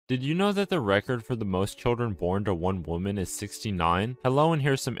Did you know that the record for the most children born to one woman is 69? Hello, and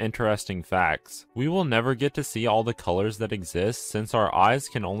here's some interesting facts. We will never get to see all the colors that exist since our eyes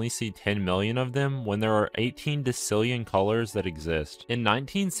can only see 10 million of them when there are 18 decillion colors that exist. In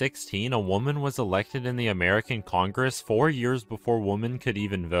 1916, a woman was elected in the American Congress 4 years before women could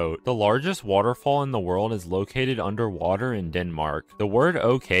even vote. The largest waterfall in the world is located underwater in Denmark. The word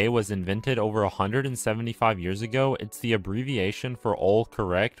OK was invented over 175 years ago. It's the abbreviation for all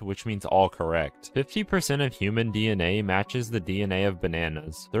correct, which means all correct. 50% of human DNA matches the DNA of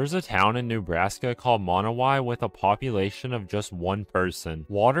bananas. There's a town in Nebraska called Monowai with a population of just 1 person.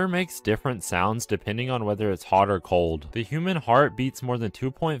 Water makes different sounds depending on whether it's hot or cold. The human heart beats more than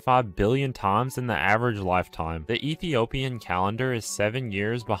 2.5 billion times in the average lifetime. The Ethiopian calendar is 7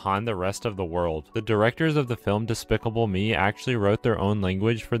 years behind the rest of the world. The directors of the film Despicable Me actually wrote their own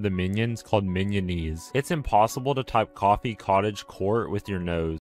language for the minions called Minionese. It's impossible to type coffee cottage court with your nose.